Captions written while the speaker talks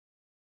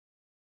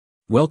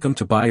Welcome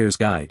to Buyer's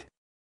Guide.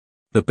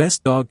 The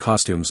best dog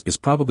costumes is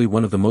probably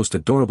one of the most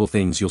adorable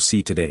things you'll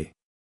see today.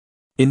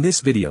 In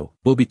this video,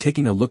 we'll be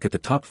taking a look at the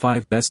top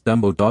 5 best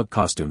Dumbo dog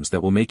costumes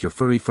that will make your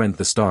furry friend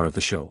the star of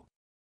the show.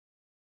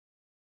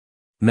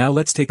 Now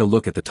let's take a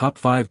look at the top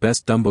 5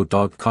 best Dumbo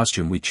dog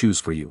costume we choose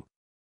for you.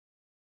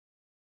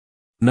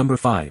 Number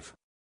 5.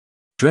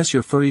 Dress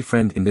your furry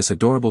friend in this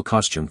adorable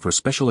costume for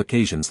special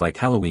occasions like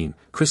Halloween,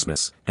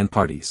 Christmas, and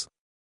parties.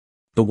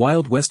 The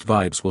Wild West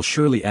vibes will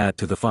surely add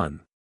to the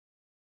fun.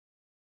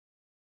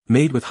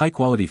 Made with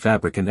high-quality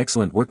fabric and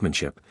excellent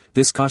workmanship,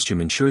 this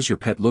costume ensures your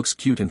pet looks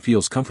cute and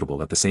feels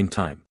comfortable at the same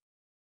time.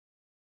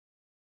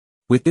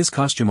 With this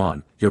costume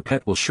on, your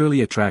pet will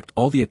surely attract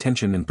all the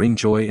attention and bring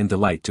joy and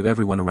delight to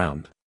everyone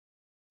around.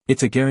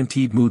 It's a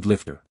guaranteed mood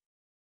lifter.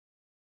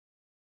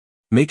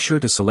 Make sure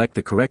to select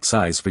the correct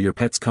size for your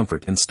pet's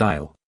comfort and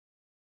style.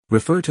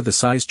 Refer to the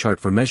size chart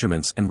for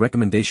measurements and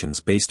recommendations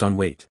based on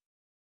weight.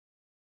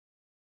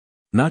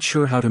 Not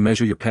sure how to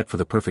measure your pet for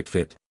the perfect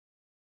fit?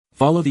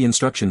 Follow the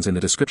instructions in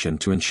the description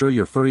to ensure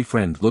your furry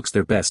friend looks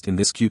their best in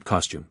this cute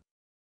costume.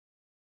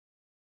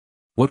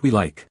 What we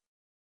like.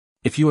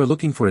 If you are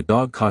looking for a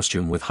dog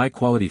costume with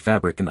high-quality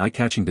fabric and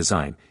eye-catching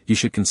design, you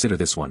should consider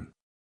this one.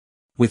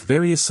 With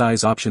various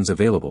size options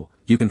available,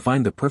 you can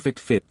find the perfect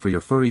fit for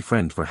your furry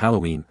friend for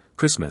Halloween,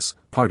 Christmas,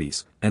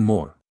 parties, and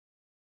more.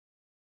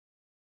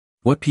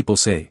 What people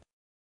say.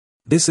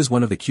 This is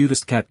one of the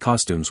cutest cat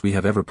costumes we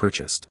have ever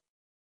purchased.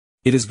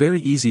 It is very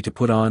easy to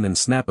put on and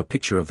snap a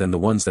picture of them, the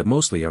ones that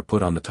mostly are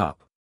put on the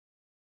top.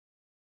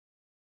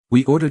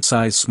 We ordered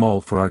size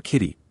small for our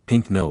kitty,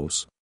 Pink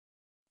Nose.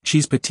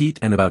 She's petite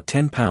and about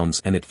 10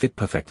 pounds and it fit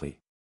perfectly.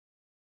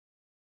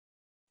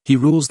 He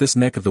rules this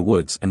neck of the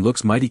woods and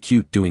looks mighty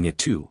cute doing it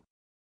too.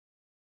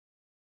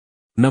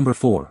 Number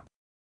 4.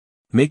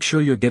 Make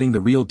sure you're getting the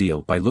real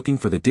deal by looking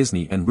for the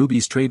Disney and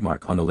Ruby's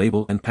trademark on the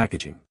label and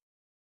packaging.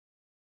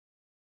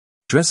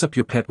 Dress up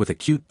your pet with a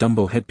cute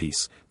Dumbo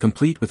headpiece,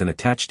 complete with an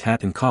attached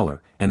hat and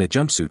collar, and a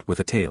jumpsuit with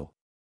a tail.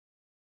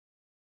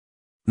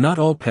 Not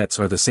all pets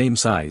are the same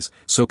size,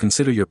 so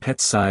consider your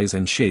pet's size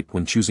and shape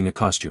when choosing a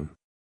costume.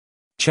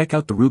 Check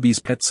out the Ruby's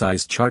pet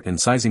size chart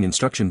and sizing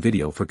instruction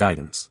video for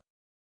guidance.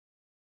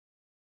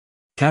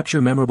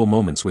 Capture memorable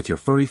moments with your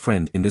furry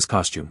friend in this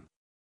costume.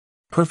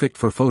 Perfect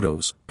for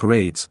photos,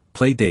 parades,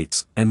 play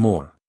dates, and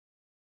more.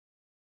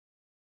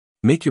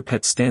 Make your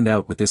pet stand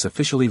out with this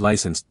officially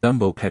licensed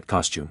Dumbo Pet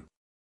Costume.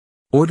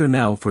 Order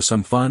now for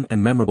some fun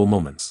and memorable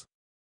moments.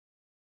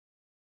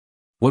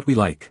 What we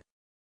like.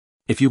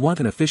 If you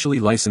want an officially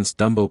licensed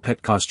Dumbo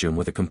Pet Costume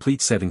with a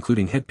complete set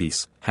including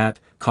headpiece, hat,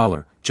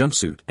 collar,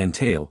 jumpsuit, and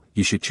tail,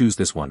 you should choose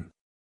this one.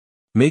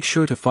 Make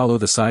sure to follow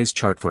the size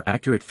chart for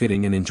accurate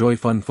fitting and enjoy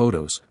fun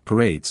photos,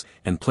 parades,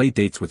 and play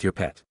dates with your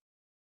pet.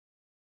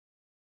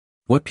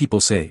 What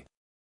people say.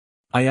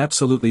 I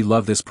absolutely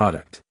love this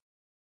product.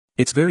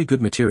 It's very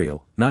good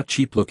material, not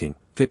cheap looking,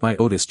 fit my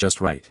Otis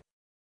just right.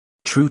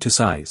 True to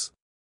size.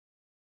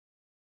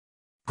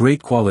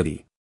 Great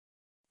quality.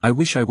 I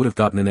wish I would have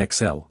gotten an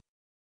XL.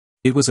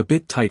 It was a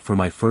bit tight for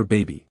my fur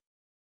baby.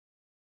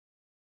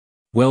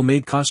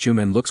 Well-made costume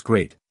and looks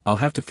great, I'll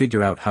have to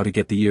figure out how to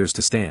get the ears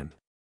to stand.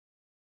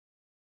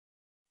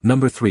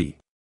 Number 3.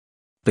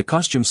 The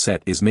costume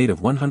set is made of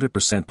 100%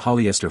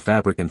 polyester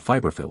fabric and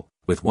fiberfill,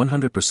 with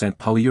 100%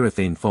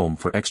 polyurethane foam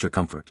for extra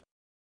comfort.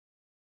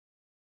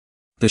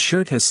 The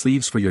shirt has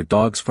sleeves for your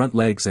dog's front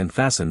legs and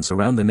fastens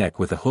around the neck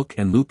with a hook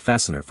and loop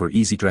fastener for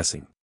easy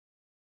dressing.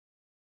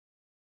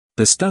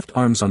 The stuffed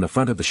arms on the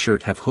front of the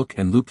shirt have hook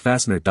and loop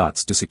fastener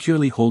dots to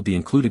securely hold the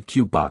included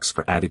cube box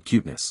for added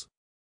cuteness.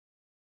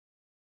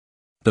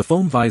 The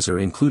foam visor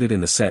included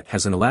in the set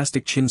has an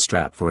elastic chin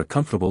strap for a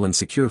comfortable and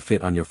secure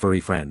fit on your furry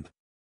friend.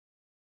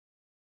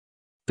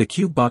 The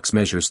cube box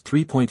measures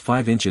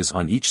 3.5 inches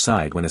on each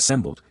side when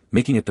assembled,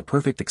 making it the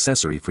perfect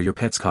accessory for your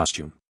pet's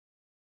costume.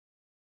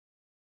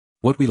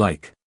 What we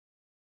like.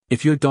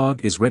 If your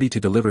dog is ready to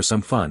deliver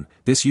some fun,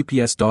 this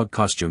UPS dog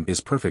costume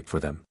is perfect for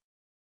them.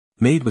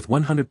 Made with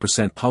 100%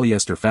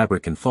 polyester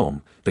fabric and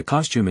foam, the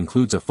costume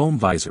includes a foam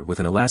visor with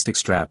an elastic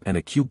strap and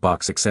a cube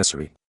box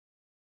accessory.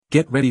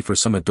 Get ready for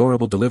some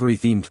adorable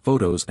delivery-themed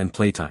photos and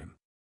playtime.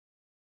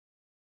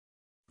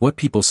 What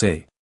people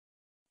say.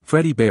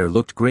 Freddy Bear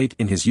looked great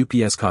in his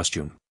UPS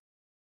costume.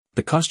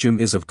 The costume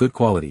is of good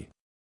quality.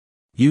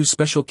 Use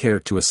special care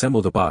to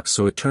assemble the box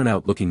so it turn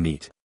out looking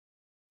neat.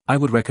 I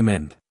would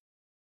recommend.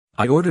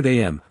 I ordered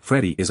AM.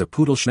 Freddy is a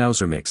poodle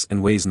schnauzer mix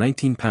and weighs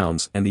 19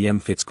 pounds and the M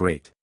fits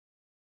great.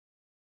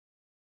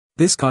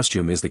 This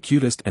costume is the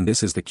cutest and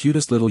this is the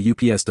cutest little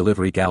UPS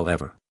delivery gal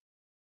ever.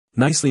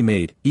 Nicely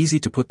made, easy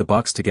to put the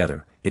box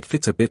together, it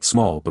fits a bit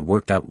small but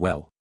worked out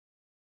well.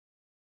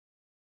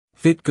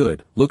 Fit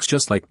good, looks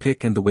just like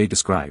pic and the way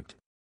described.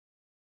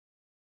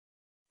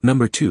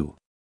 Number 2.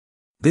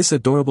 This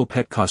adorable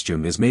pet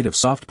costume is made of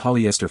soft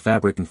polyester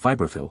fabric and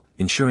fiberfill,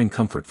 ensuring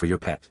comfort for your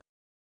pet.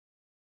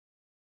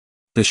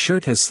 The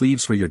shirt has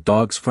sleeves for your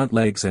dog's front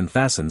legs and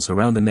fastens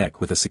around the neck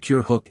with a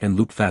secure hook and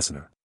loop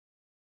fastener.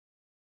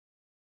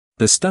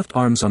 The stuffed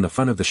arms on the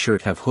front of the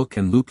shirt have hook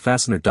and loop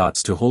fastener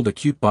dots to hold a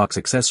cute box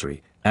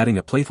accessory, adding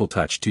a playful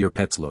touch to your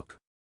pet's look.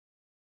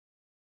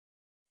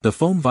 The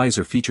foam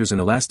visor features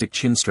an elastic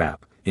chin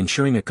strap,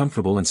 ensuring a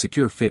comfortable and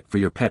secure fit for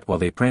your pet while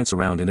they prance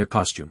around in their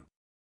costume.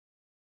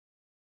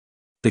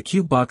 The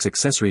cube box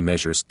accessory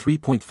measures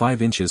 3.5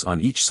 inches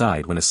on each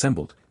side when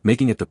assembled,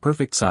 making it the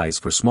perfect size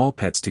for small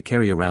pets to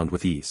carry around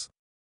with ease.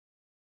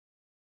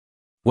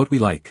 What we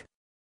like.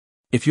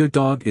 If your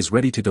dog is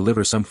ready to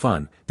deliver some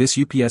fun, this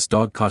UPS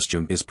dog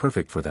costume is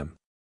perfect for them.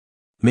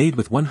 Made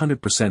with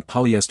 100%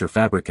 polyester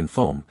fabric and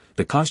foam,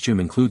 the costume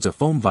includes a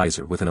foam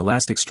visor with an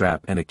elastic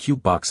strap and a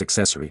cube box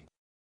accessory.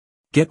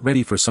 Get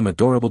ready for some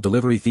adorable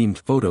delivery-themed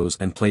photos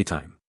and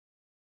playtime.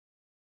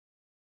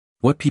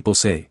 What people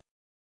say.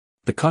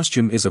 The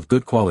costume is of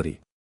good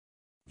quality.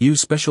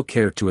 Use special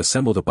care to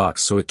assemble the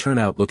box so it turn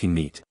out looking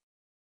neat.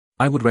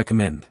 I would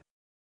recommend.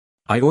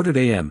 I ordered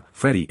AM.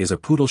 Freddy is a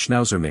poodle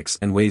schnauzer mix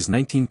and weighs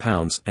 19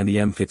 pounds and the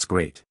M fits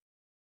great.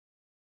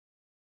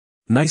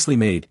 Nicely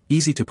made,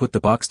 easy to put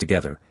the box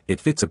together, it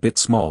fits a bit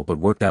small but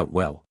worked out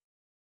well.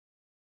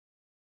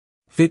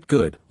 Fit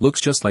good, looks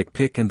just like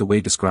pic and the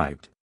way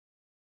described.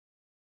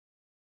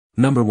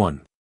 Number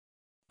 1.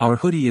 Our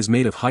hoodie is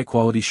made of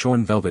high-quality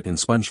shorn velvet and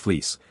sponge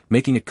fleece,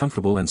 making it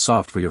comfortable and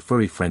soft for your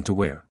furry friend to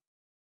wear.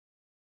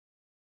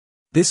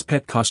 This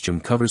pet costume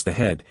covers the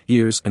head,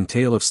 ears and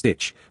tail of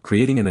Stitch,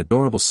 creating an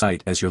adorable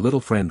sight as your little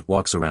friend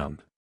walks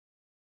around.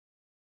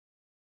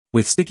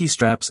 With sticky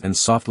straps and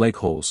soft leg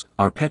holes,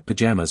 our pet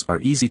pajamas are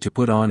easy to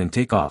put on and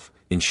take off,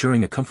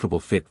 ensuring a comfortable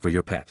fit for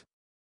your pet.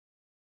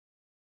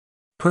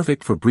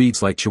 Perfect for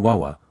breeds like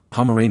Chihuahua,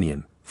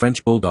 Pomeranian,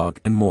 French Bulldog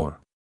and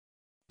more.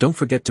 Don't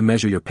forget to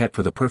measure your pet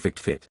for the perfect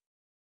fit.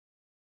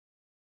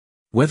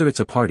 Whether it's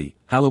a party,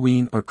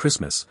 Halloween or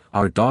Christmas,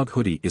 our dog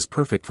hoodie is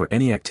perfect for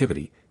any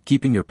activity,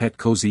 keeping your pet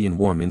cozy and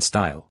warm in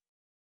style.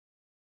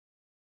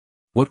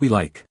 What we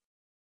like.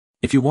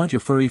 If you want your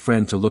furry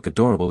friend to look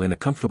adorable in a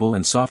comfortable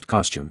and soft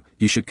costume,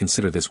 you should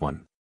consider this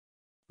one.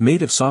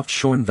 Made of soft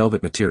shorn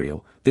velvet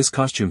material, this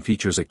costume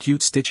features a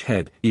cute Stitch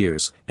head,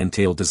 ears, and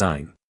tail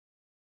design.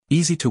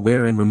 Easy to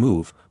wear and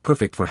remove,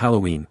 perfect for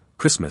Halloween,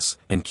 Christmas,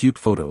 and cute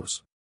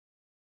photos.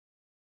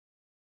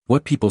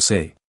 What people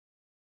say.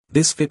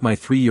 This fit my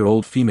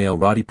 3-year-old female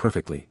Roddy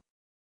perfectly.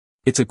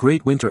 It's a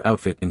great winter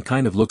outfit and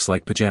kind of looks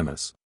like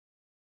pajamas.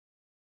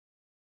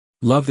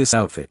 Love this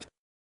outfit.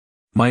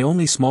 My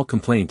only small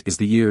complaint is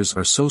the ears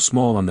are so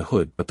small on the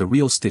hood, but the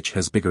real Stitch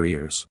has bigger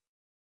ears.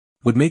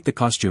 Would make the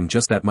costume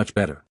just that much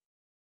better.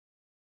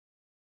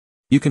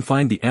 You can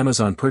find the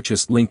Amazon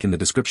purchase link in the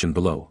description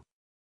below.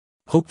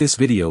 Hope this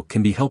video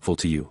can be helpful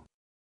to you.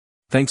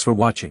 Thanks for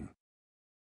watching.